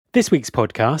This week's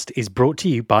podcast is brought to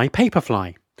you by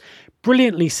Paperfly,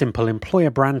 brilliantly simple employer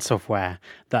brand software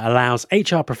that allows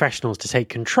HR professionals to take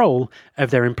control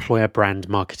of their employer brand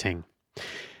marketing.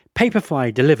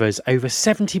 Paperfly delivers over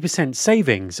 70%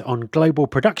 savings on global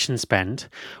production spend,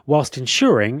 whilst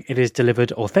ensuring it is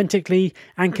delivered authentically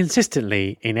and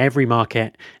consistently in every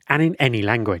market and in any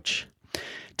language.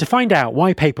 To find out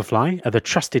why Paperfly are the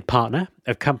trusted partner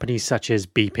of companies such as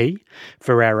BP,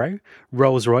 Ferrero,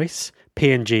 Rolls-Royce,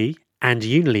 P&G and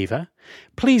Unilever,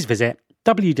 please visit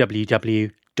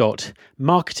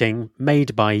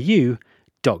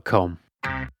www.marketingmadebyu.com.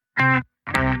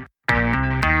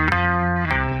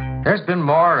 There's been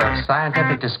more of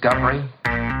scientific discovery,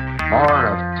 more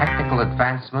of technical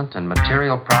advancement and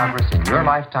material progress in your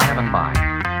lifetime and mine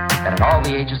than in all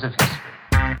the ages of history.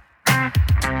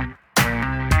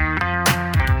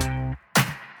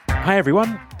 Hi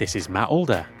everyone, this is Matt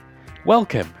Alder.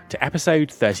 Welcome to episode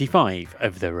 35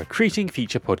 of the Recruiting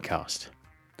Future podcast.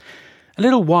 A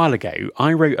little while ago,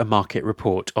 I wrote a market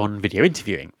report on video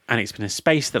interviewing, and it's been a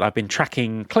space that I've been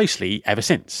tracking closely ever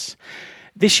since.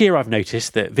 This year, I've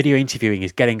noticed that video interviewing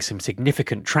is getting some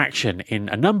significant traction in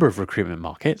a number of recruitment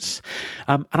markets,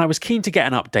 and I was keen to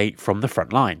get an update from the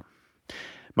front line.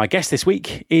 My guest this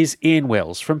week is Ian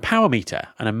Wills from PowerMeter,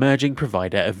 an emerging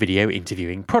provider of video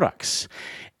interviewing products.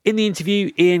 In the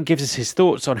interview, Ian gives us his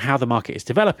thoughts on how the market is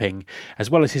developing, as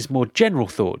well as his more general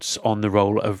thoughts on the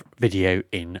role of video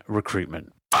in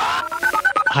recruitment.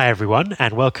 Hi everyone,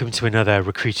 and welcome to another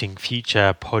Recruiting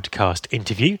Future podcast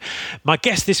interview. My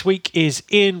guest this week is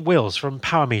Ian Wills from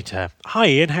PowerMeter. Hi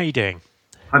Ian, how are you doing?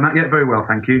 Hi Matt, yeah, very well,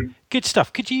 thank you. Good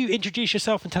stuff. Could you introduce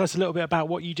yourself and tell us a little bit about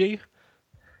what you do?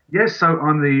 Yes, so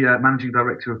I'm the Managing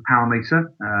Director of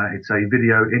PowerMeter. It's a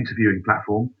video interviewing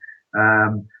platform.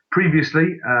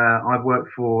 Previously, I've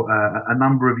worked for a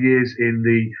number of years in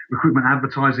the recruitment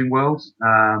advertising world,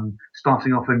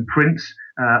 starting off in print,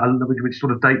 which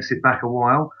sort of dates it back a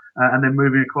while, and then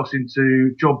moving across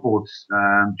into job boards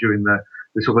during the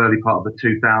sort of early part of the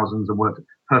 2000s, and worked at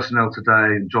Personnel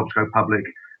Today and Jobs Go Public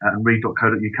and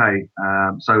Read.co.uk.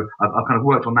 So I've kind of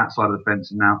worked on that side of the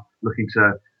fence, and now looking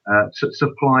to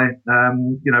supply a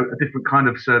different kind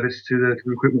of service to the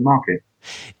recruitment market.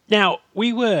 Now,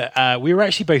 we were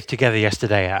actually both together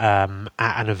yesterday at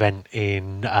an event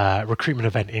recruitment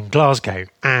event in Glasgow,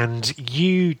 and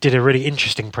you did a really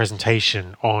interesting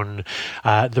presentation on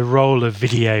the role of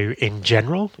video in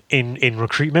general in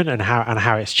recruitment and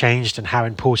how it's changed and how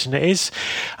important it is.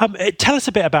 Tell us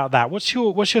a bit about that. What's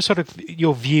your sort of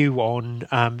your view on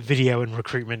video and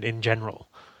recruitment in general?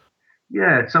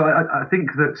 Yeah, so I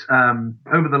think that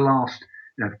over the last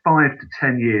 5 to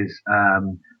 10 years,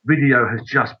 video has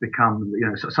just become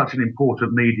such an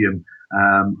important medium.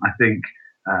 I think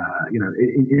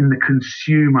in the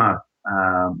consumer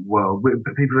world,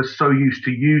 people are so used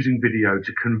to using video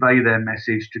to convey their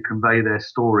message, to convey their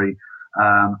story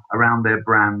around their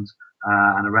brand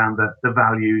and around the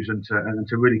values, and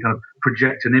to really kind of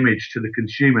project an image to the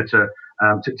consumer to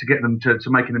get them to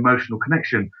make an emotional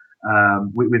connection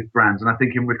with brands. And I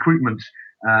think in recruitment,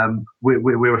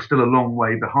 we're still a long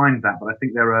way behind that, but I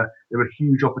think there are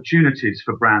huge opportunities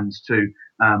for brands to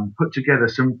put together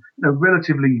some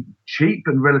relatively cheap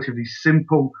and relatively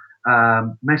simple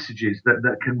messages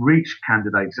that can reach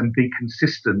candidates and be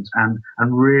consistent and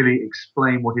really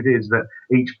explain what it is that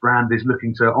each brand is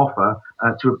looking to offer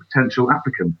to a potential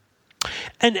applicant.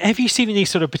 And have you seen any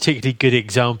sort of particularly good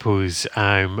examples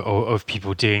of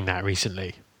people doing that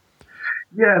recently?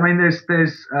 Yeah, I mean, there's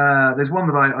one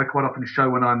that I quite often show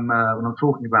when I'm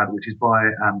talking about it, which is by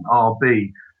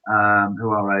RB,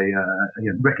 who are a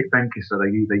Reckitt Benckiser,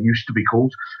 they used to be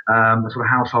called, a sort of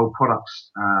household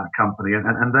products company, and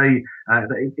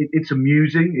it's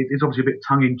amusing. It's obviously a bit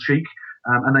tongue in cheek,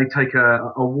 and they take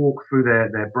a walk through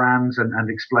their brands and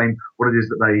explain what it is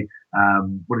that they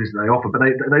offer. But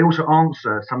they also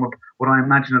answer some of what I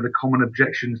imagine are the common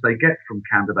objections they get from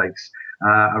candidates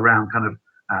around kind of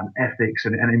ethics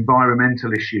and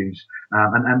environmental issues,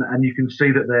 and you can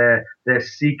see that they're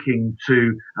seeking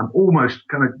to almost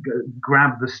kind of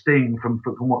grab the sting from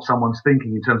what someone's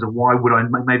thinking in terms of why would I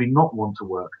maybe not want to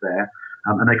work there,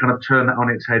 and they kind of turn that on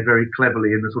its head very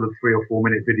cleverly in the sort of 3 or 4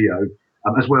 minute video,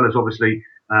 as well as obviously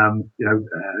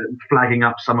flagging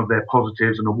up some of their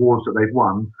positives and awards that they've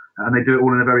won. And they do it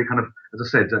all in a very kind of, as I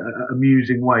said,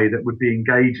 amusing way that would be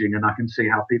engaging. And I can see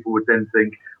how people would then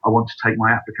think, I want to take my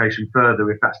application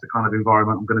further if that's the kind of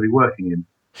environment I'm going to be working in.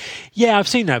 Yeah, I've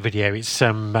seen that video. It's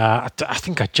I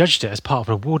think I judged it as part of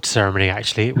an award ceremony.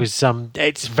 Actually, it was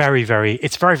it's very, very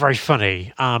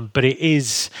funny. But it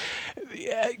is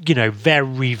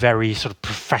very, very sort of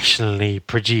professionally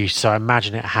produced. So I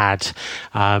imagine it had,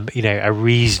 a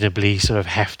reasonably sort of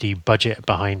hefty budget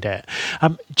behind it.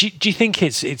 Do you think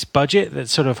it's budget that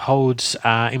sort of holds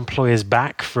employers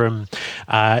back from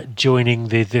joining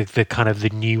the kind of the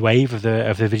new wave of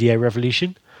the video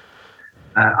revolution?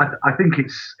 I think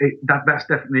that's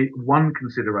definitely one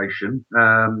consideration.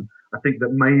 I think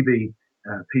that maybe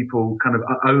people kind of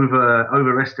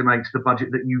overestimate the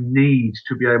budget that you need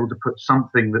to be able to put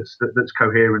something that's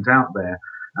coherent out there.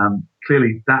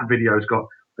 Clearly, that video's got,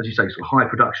 as you say, sort of high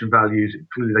production values.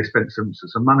 Clearly, they spent some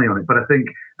money on it. But I think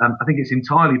it's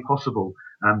entirely possible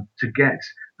to get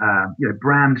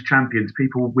brand champions,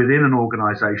 people within an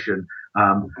organisation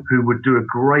who would do a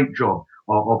great job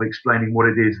of explaining what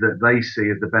it is that they see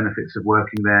as the benefits of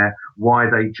working there, why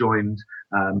they joined,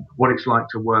 what it's like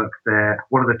to work there,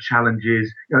 what are the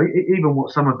challenges, even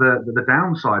what some of the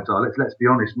downsides are. Let's be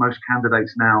honest, most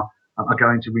candidates now are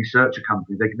going to research a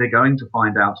company. They're going to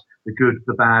find out the good,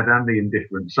 the bad, and the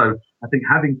indifferent. So I think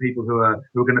having people who are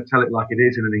going to tell it like it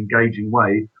is in an engaging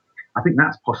way, I think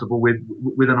that's possible with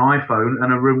an iPhone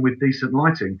and a room with decent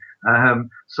lighting.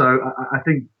 So I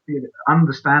think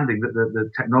understanding that the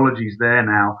technology's there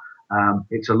now,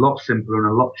 it's a lot simpler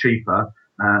and a lot cheaper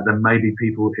than maybe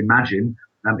people imagine.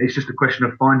 It's just a question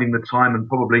of finding the time and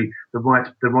probably the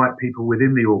right people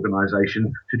within the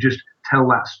organisation to just tell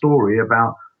that story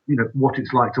about what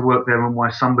it's like to work there and why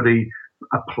somebody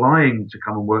applying to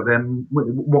come and work there,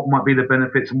 what might be the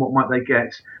benefits and what might they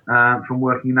get from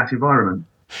working in that environment.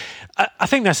 I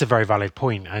think that's a very valid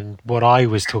point. And what I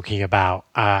was talking about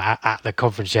at the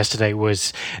conference yesterday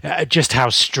was just how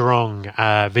strong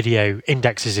video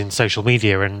indexes in social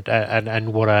media and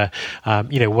what a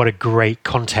great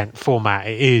content format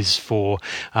it is for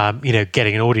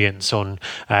getting an audience on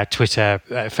Twitter,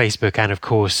 Facebook, and of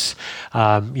course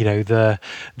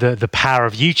the power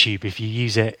of YouTube if you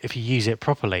use it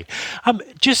properly.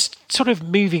 Just sort of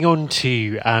moving on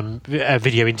to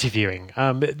video interviewing.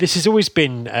 This has always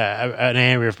been an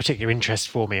area of particular interest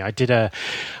for me. I did a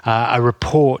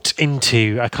report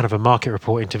into a kind of a market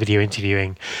report into video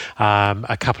interviewing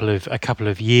a couple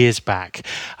of years back.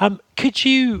 Could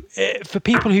you, for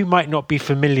people who might not be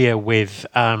familiar with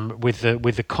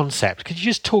the concept, could you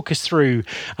just talk us through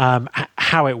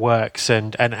how it works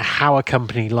and how a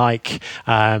company like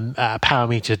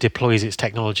PowerMeter deploys its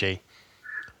technology?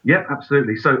 Yeah,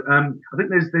 absolutely. So I think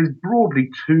there's broadly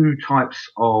two types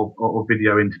of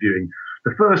video interviewing.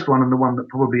 The first one, and the one that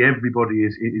probably everybody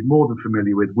is more than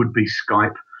familiar with, would be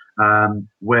Skype,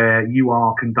 where you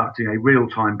are conducting a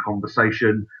real-time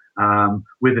conversation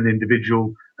with an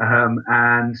individual, and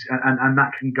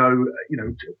that can go,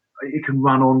 it can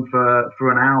run on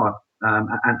for an hour. And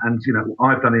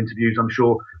I've done interviews, I'm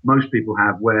sure most people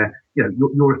have, where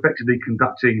you're effectively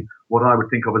conducting what I would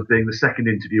think of as being the second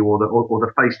interview or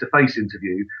the face-to-face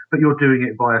interview, but you're doing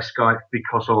it via Skype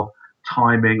because of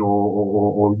timing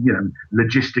or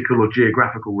logistical or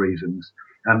geographical reasons.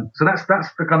 So that's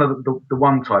the kind of the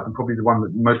one type, and probably the one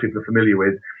that most people are familiar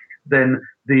with. Then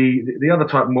the other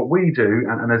type, and what we do,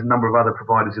 and there's a number of other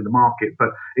providers in the market, but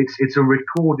it's a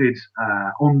recorded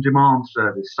on-demand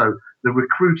service. So the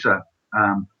recruiter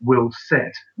will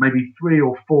set maybe 3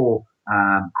 or 4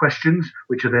 questions,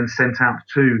 which are then sent out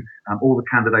to all the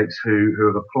candidates who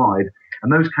have applied,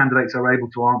 and those candidates are able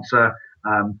to answer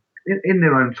in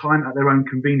their own time, at their own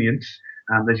convenience.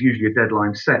 There's usually a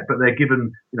deadline set, but they're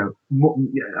given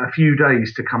a few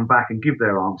days to come back and give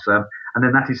their answer, and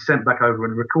then that is sent back over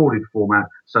in a recorded format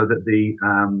so that the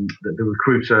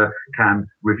recruiter can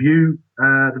review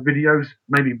the videos,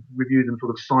 maybe review them sort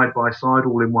of side by side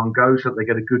all in one go so that they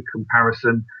get a good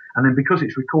comparison. And then because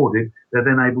it's recorded, they're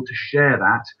then able to share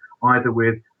that either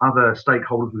with other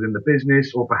stakeholders within the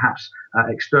business or perhaps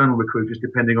external recruiters,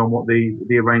 depending on what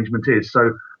the arrangement is.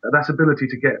 So that ability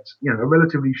to get a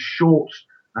relatively short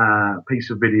piece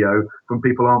of video from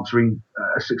people answering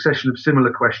a succession of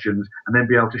similar questions and then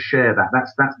be able to share that.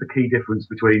 That's the key difference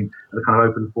between the kind of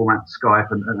open format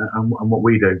Skype and what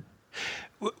we do.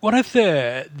 One of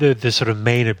the sort of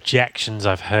main objections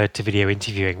I've heard to video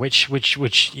interviewing, which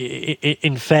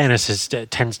in fairness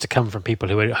tends to come from people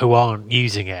who aren't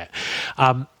using it,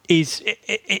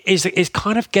 is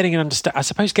kind of getting an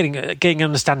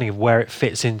understanding of where it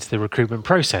fits into the recruitment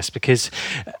process. Because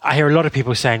I hear a lot of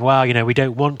people saying, well, we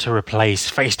don't want to replace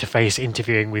face-to-face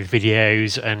interviewing with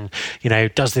videos, and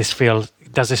does this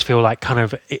feel like kind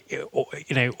of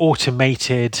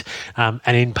automated and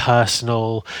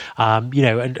impersonal,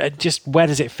 and just where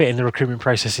does it fit in the recruitment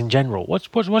process in general? What's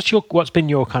been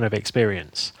your kind of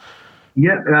experience?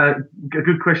 Yeah, a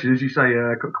good question. As you say,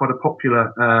 quite a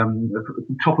popular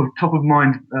top of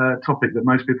mind topic that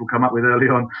most people come up with early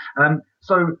on.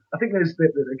 So I think there's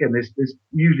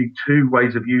usually two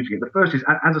ways of using it. The first is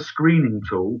as a screening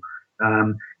tool.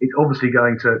 It's obviously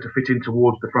going to fit in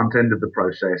towards the front end of the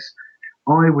process.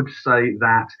 I would say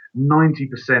that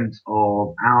 90%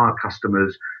 of our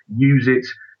customers use it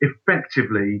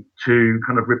effectively to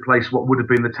kind of replace what would have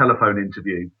been the telephone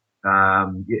interview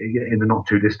in the not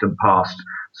too distant past.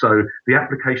 So the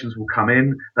applications will come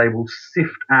in, they will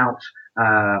sift out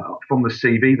from the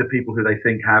CV the people who they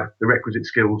think have the requisite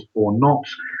skills or not,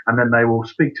 and then they will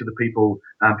speak to the people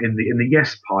in the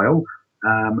yes pile.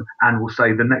 And will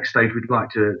say the next stage we'd like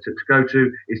to go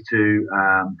to is to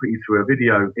put you through a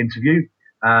video interview,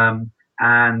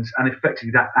 and effectively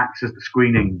that acts as the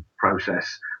screening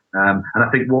process. And I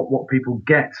think what people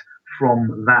get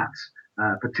from that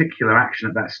particular action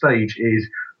at that stage is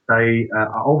they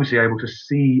are obviously able to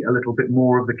see a little bit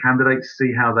more of the candidates,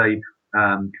 see how they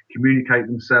communicate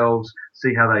themselves,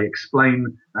 see how they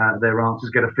explain their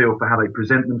answers, get a feel for how they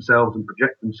present themselves and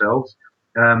project themselves.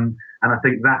 And I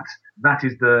think that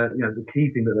is the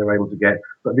key thing that they're able to get.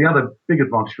 But the other big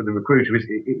advantage for the recruiter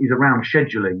is around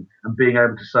scheduling and being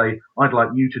able to say, I'd like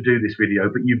you to do this video,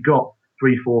 but you've got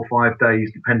 3, 4, 5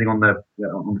 days, depending on the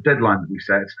deadline that we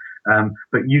set.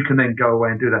 But you can then go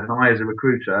away and do that. And I, as a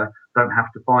recruiter, don't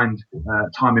have to find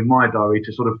time in my diary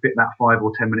to sort of fit that 5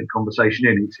 or 10 minute conversation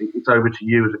in. It's over to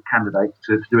you as a candidate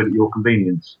to do it at your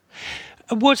convenience.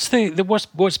 What's been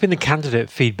the candidate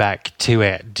feedback to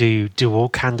it? Are all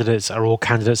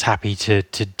candidates happy to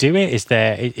do it?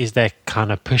 Is there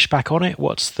kind of pushback on it?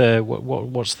 What's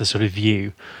the sort of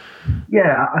view?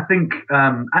 Yeah, I think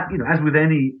as with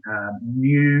any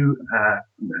new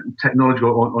technology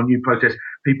or new process,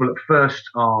 people at first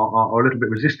are a little bit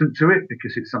resistant to it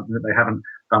because it's something that they haven't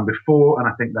done before, and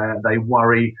I think they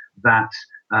worry that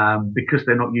because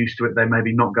they're not used to it, they're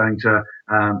maybe not going to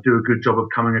do a good job of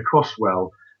coming across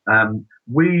well.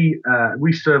 We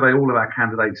survey all of our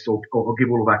candidates, or give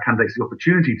all of our candidates the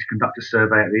opportunity to conduct a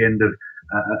survey at the end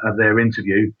of their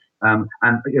interview. And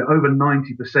over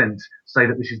 90% say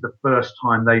that this is the first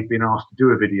time they've been asked to do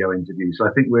a video interview. So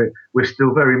I think we're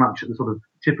still very much at the sort of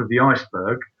tip of the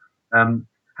iceberg.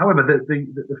 However,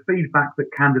 the feedback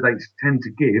that candidates tend to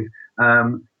give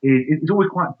is always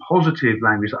quite positive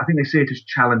language. I think they see it as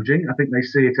challenging. I think they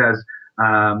see it as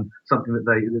something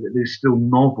that is still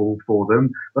novel for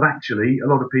them. But actually, a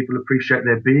lot of people appreciate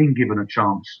they're being given a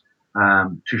chance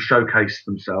to showcase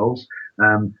themselves.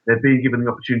 They're being given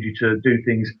the opportunity to do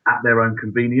things at their own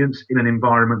convenience in an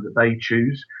environment that they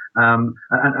choose,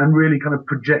 and really kind of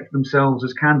project themselves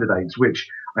as candidates, which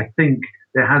I think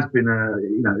there has been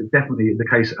definitely the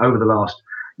case over the last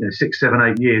 6, 7,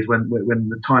 8 years when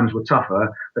the times were tougher,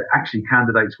 that actually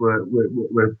candidates were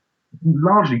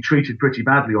largely treated pretty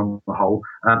badly on the whole,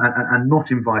 and not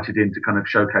invited in to kind of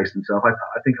showcase themselves.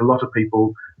 I think a lot of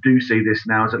people do see this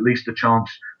now as at least a chance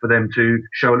for them to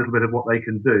show a little bit of what they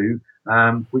can do,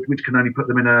 which can only put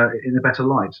them in a better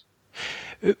light.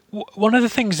 One of the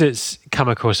things that's come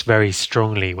across very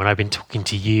strongly when I've been talking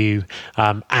to you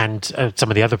and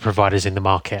some of the other providers in the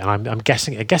market, and I'm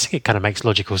guessing it kind of makes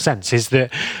logical sense, is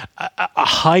that a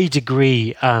high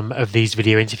degree of these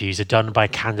video interviews are done by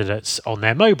candidates on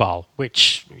their mobile,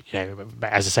 which,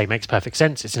 as I say, makes perfect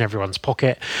sense. It's in everyone's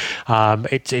pocket.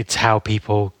 It's how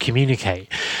people communicate.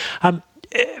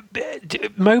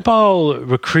 Mobile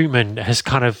recruitment has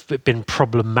kind of been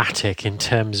problematic in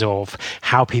terms of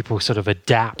how people sort of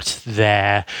adapt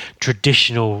their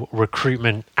traditional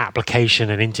recruitment application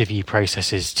and interview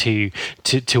processes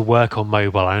to work on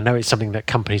mobile. I know it's something that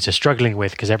companies are struggling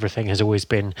with because everything has always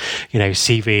been,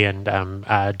 CV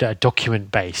and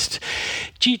document based.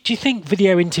 Do you think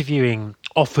video interviewing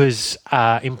offers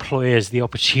employers the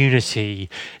opportunity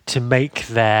to make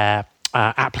their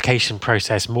application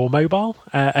process more mobile?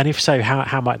 And if so,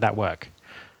 how might that work?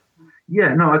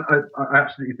 Yeah, no, I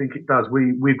absolutely think it does.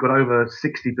 We've got over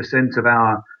 60% of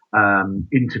our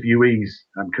interviewees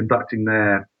conducting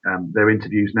their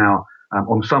interviews now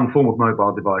on some form of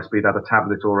mobile device, be that a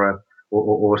tablet or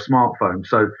a smartphone.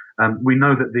 So we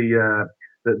know that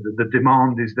the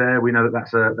demand is there. We know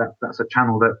that that's a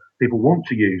channel that people want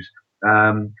to use.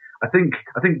 I think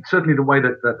certainly the way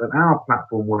that our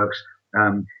platform works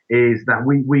is that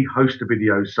we host the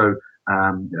videos. So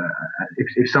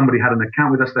if somebody had an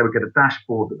account with us, they would get a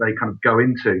dashboard that they kind of go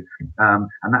into,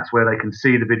 and that's where they can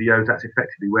see the videos. That's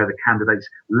effectively where the candidates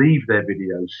leave their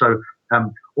videos. So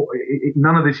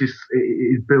none of this is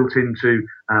built into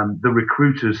the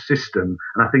recruiter's system.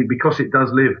 And I think because it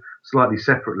does live slightly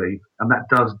separately, and that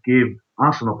does give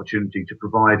us an opportunity to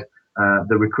provide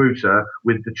the recruiter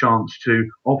with the chance to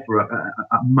offer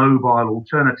a mobile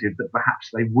alternative that perhaps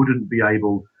they wouldn't be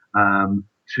able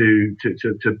to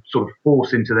sort of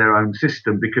force into their own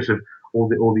system because of all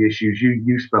the issues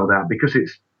you spelled out, because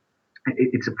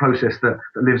it's a process that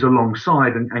lives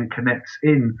alongside and connects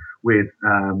in with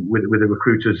the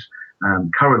recruiter's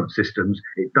current systems.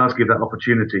 It does give that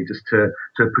opportunity just to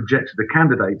project to the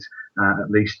candidates at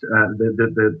least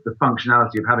the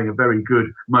functionality of having a very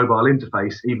good mobile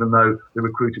interface, even though the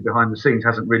recruiter behind the scenes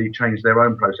hasn't really changed their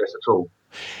own process at all.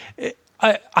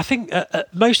 I think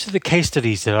most of the case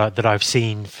studies that I've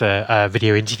seen for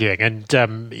video interviewing, and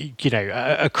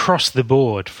across the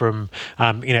board from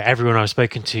everyone I've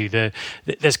spoken to,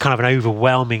 there's kind of an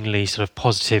overwhelmingly sort of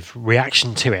positive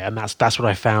reaction to it, and that's what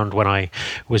I found when I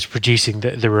was producing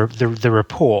the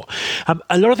report.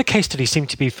 A lot of the case studies seem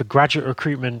to be for graduate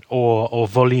recruitment or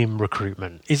volume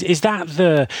recruitment. Is that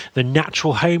the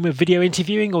natural home of video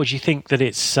interviewing, or do you think that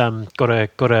it's got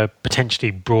a potentially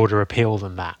broader appeal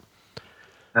than that?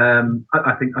 I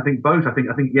think both. I think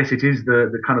yes, it is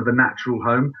the kind of the natural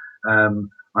home.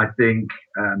 I think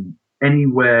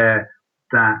anywhere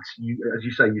that as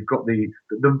you say, you've got the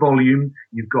volume,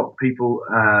 you've got people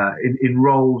in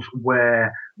roles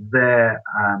where their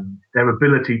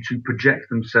ability to project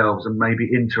themselves and maybe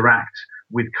interact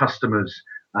with customers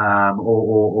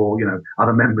or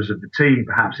other members of the team,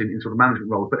 perhaps in sort of management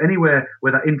roles, but anywhere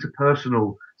where that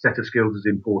interpersonal set of skills is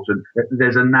important,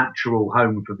 there's a natural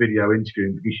home for video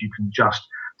interviewing, because you can just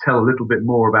tell a little bit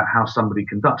more about how somebody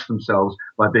conducts themselves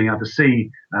by being able to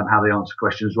see how they answer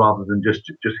questions rather than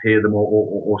just hear them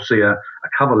or see a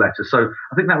cover letter. So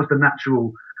I think that was the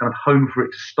natural kind of home for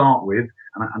it to start with,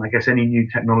 and I guess any new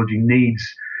technology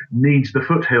needs the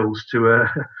foothills to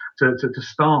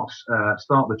start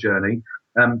the journey.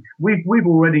 We've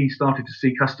already started to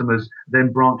see customers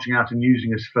then branching out and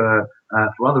using us for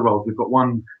other roles. We've got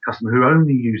one customer who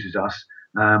only uses us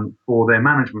for their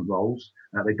management roles.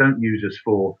 They don't use us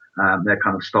for their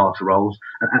kind of starter roles,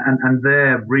 and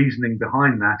their reasoning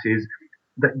behind that is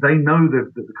that they know the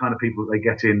kind of people that they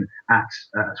get in at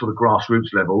sort of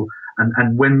grassroots level,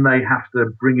 and when they have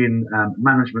to bring in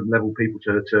management level people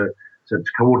to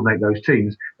coordinate those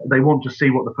teams, they want to see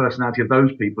what the personality of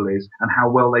those people is and how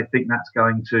well they think that's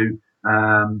going to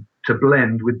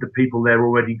blend with the people they're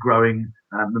already growing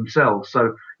themselves.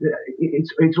 So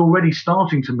it's already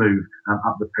starting to move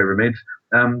up the pyramid.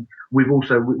 We've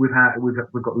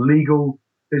got legal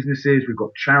businesses, we've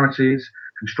got charities,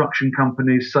 construction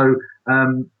companies. So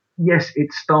yes,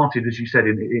 it started, as you said,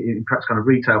 in perhaps kind of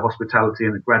retail, hospitality,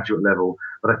 and at graduate level.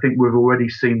 But I think we've already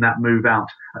seen that move out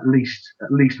at least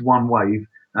one wave,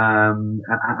 and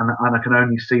I can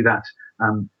only see that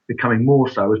becoming more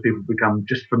so as people become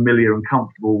just familiar and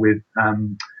comfortable with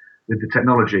the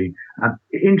technology.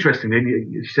 Interestingly,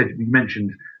 you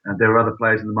mentioned there are other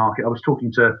players in the market. I was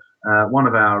talking to one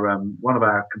of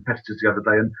our competitors the other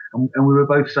day, and we were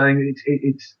both saying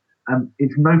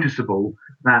it's noticeable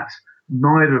that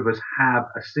neither of us have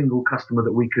a single customer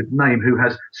that we could name who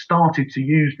has started to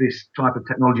use this type of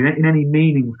technology in any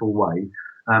meaningful way,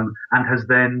 and has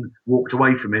then walked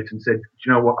away from it and said, "Do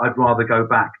you know what? I'd rather go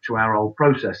back to our old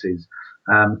processes."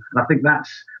 And I think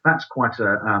that's quite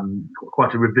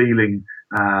a revealing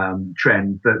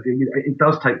trend. That it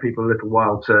does take people a little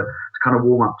while to kind of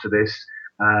warm up to this,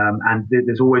 and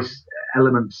there's always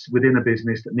elements within a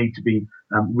business that need to be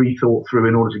rethought through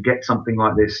in order to get something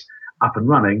like this up and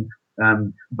running.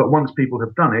 But once people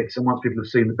have done it, and once people have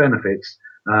seen the benefits,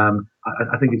 I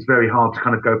think it's very hard to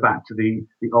kind of go back to the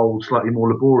old, slightly more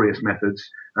laborious methods,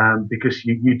 because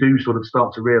you do sort of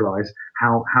start to realise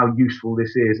how useful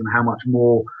this is, and how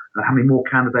many more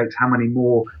candidates, how many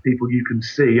more people you can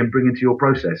see and bring into your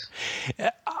process.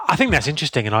 I think that's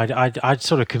interesting, and I'd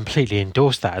sort of completely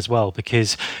endorse that as well,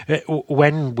 because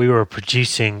when we were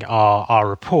producing our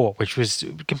report, which was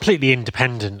completely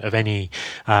independent of any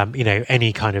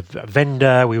kind of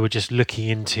vendor, we were just looking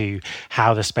into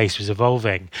how the space was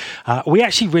evolving. We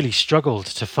actually really struggled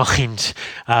to find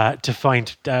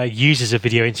users of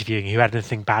video interviewing who had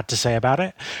anything bad to say about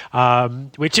it,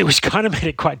 which kind of made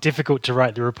it quite difficult to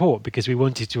write the report, because we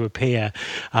wanted to appear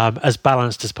as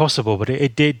balanced as possible. But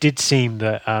it did seem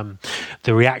that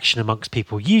the reaction amongst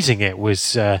people using it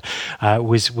was very,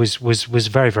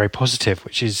 very positive,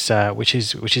 which is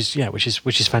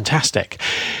fantastic.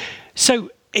 So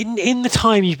in the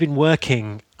time you've been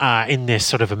working in this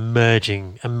sort of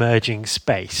emerging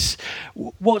space,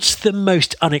 what's the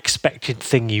most unexpected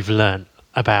thing you've learned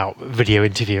about video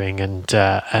interviewing and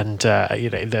how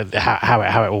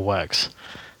it all works?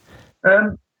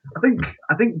 I think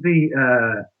I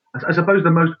suppose the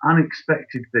most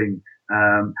unexpected thing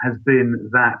has been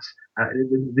that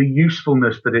the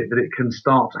usefulness that it can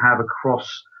start to have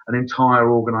across an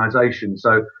entire organisation.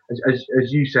 So,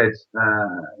 as you said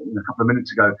a couple of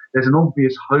minutes ago, there's an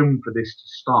obvious home for this to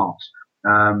start,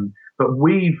 but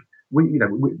we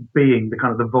being the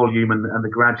kind of the volume and the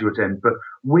graduate end, but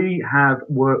we have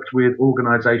worked with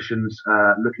organisations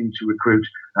looking to recruit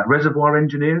reservoir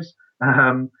engineers,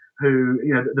 who,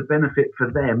 the benefit for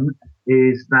them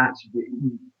is that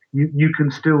you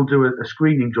can still do a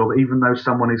screening job even though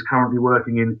someone is currently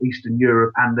working in Eastern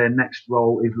Europe and their next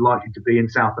role is likely to be in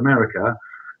South America.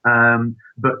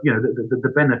 But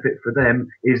the benefit for them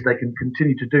is they can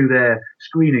continue to do their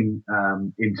screening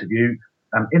interview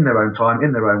in their own time,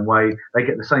 in their own way. They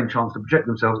get the same chance to project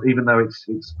themselves, even though it's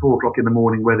 4 o'clock in the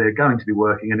morning where they're going to be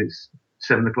working, and it's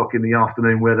 7 o'clock in the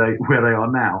afternoon where they are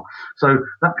now. So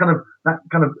that kind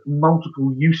of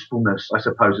multiple usefulness, I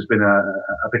suppose, has been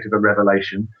a bit of a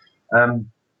revelation. I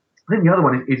think the other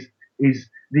one is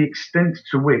the extent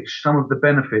to which some of the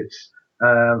benefits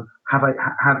have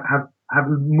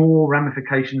more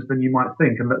ramifications than you might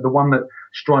think. And the one that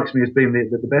strikes me as being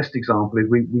the best example is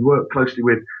we work closely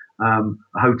with a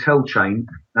hotel chain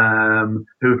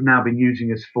who have now been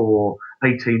using us for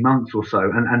 18 months or so.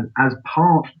 And as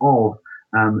part of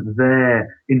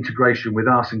their integration with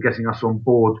us and getting us on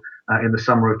board in the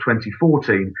summer of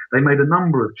 2014, they made a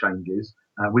number of changes.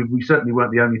 We certainly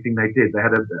weren't the only thing they did. They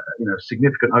had a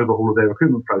significant overhaul of their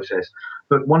recruitment process.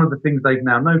 But one of the things they've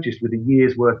now noticed with a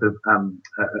year's worth of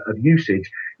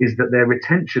usage is that their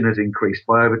retention has increased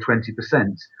by over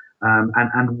 20%.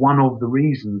 And one of the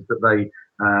reasons that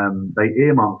they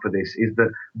earmark for this is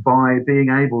that by being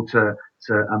able to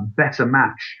better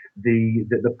match the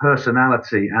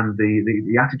personality and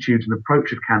the attitudes and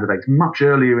approach of candidates much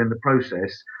earlier in the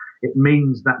process, it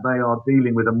means that they are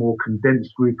dealing with a more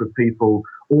condensed group of people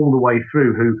all the way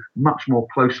through who are much more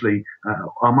closely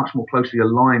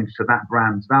aligned to that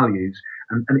brand's values.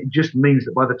 And it just means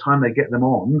that by the time they get them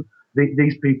on,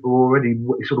 these people are already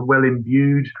sort of well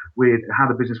imbued with how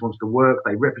the business wants to work.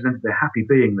 They represent it, they're happy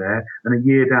being there. And a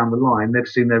year down the line, they've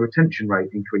seen their retention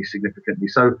rate increase significantly.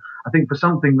 So I think for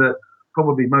something that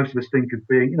probably most of us think of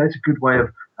being, it's a good way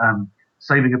of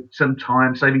saving some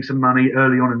time, saving some money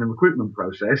early on in the recruitment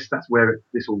process. That's where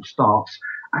this all starts.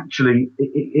 Actually,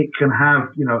 it can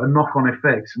have, a knock-on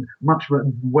effect much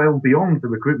well beyond the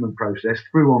recruitment process,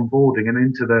 through onboarding and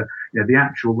into the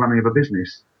actual running of a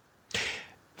business.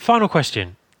 Final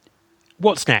question.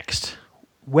 What's next?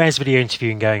 Where's video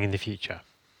interviewing going in the future?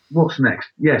 What's next?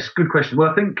 Yes, good question. Well,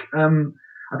 I think we're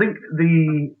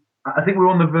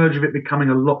on the verge of it becoming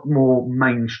a lot more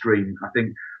mainstream. I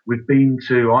think I've been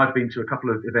to a couple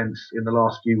of events in the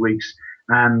last few weeks,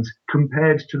 and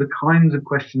compared to the kinds of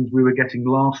questions we were getting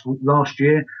last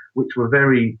year, which were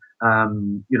very,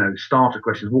 starter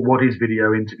questions. Well, what is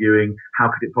video interviewing? How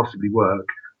could it possibly work?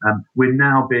 We're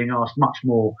now being asked much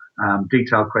more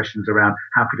detailed questions around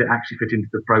how could it actually fit into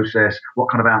the process, what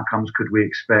kind of outcomes could we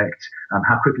expect,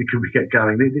 how quickly could we get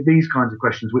going. These kinds of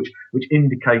questions, which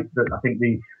indicate that I think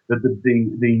the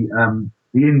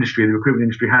industry, the recruitment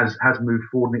industry, has moved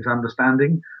forward in its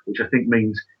understanding, which I think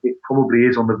means it probably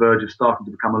is on the verge of starting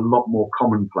to become a lot more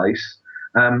commonplace.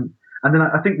 And then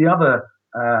I think the other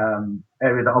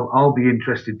area that I'll be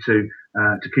interested to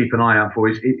keep an eye out for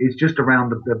is just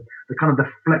around the kind of the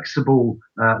flexible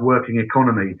working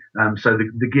economy. So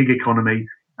the gig economy,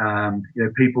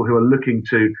 people who are looking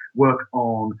to work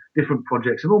on different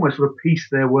projects and almost sort of piece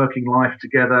their working life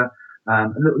together, a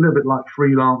little bit like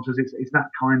freelancers. It's that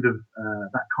kind of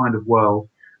world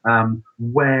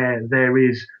where there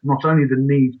is not only the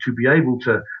need to be able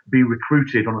to be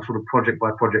recruited on a sort of project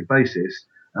by project basis,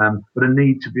 but a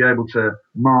need to be able to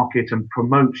market and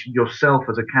promote yourself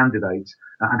as a candidate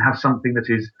and have something that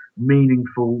is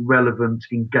meaningful, relevant,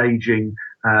 engaging,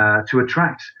 to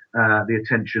attract the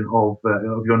attention of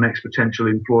your next potential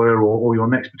employer or your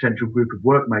next potential group of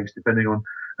workmates, depending on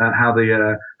how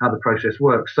the process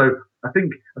works. So I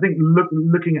think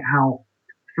looking at how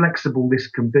flexible this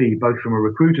can be, both from a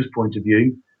recruiter's point of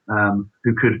view,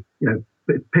 who could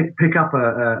pick up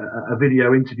a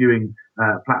video interviewing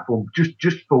platform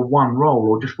just for one role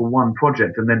or just for one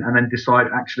project, and then decide,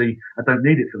 actually, I don't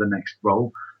need it for the next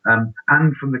role.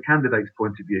 And from the candidate's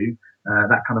point of view,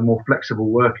 that kind of more flexible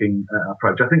working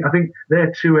approach. I think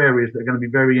they're two areas that are going to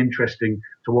be very interesting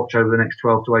to watch over the next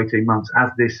 12 to 18 months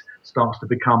as this starts to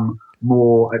become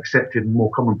more accepted and more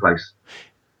commonplace.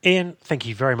 Ian, thank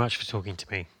you very much for talking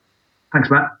to me. Thanks,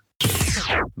 Matt.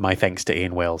 My thanks to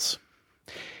Ian Wells.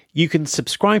 You can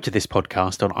subscribe to this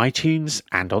podcast on iTunes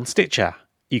and on Stitcher.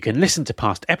 You can listen to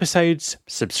past episodes,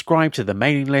 subscribe to the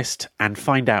mailing list, and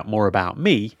find out more about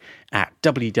me at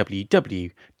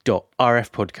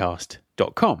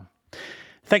www.rfpodcast.com.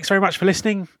 Thanks very much for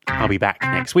listening. I'll be back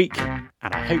next week, and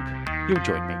I hope you'll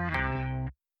join me.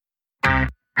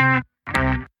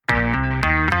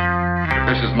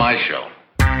 This is my show.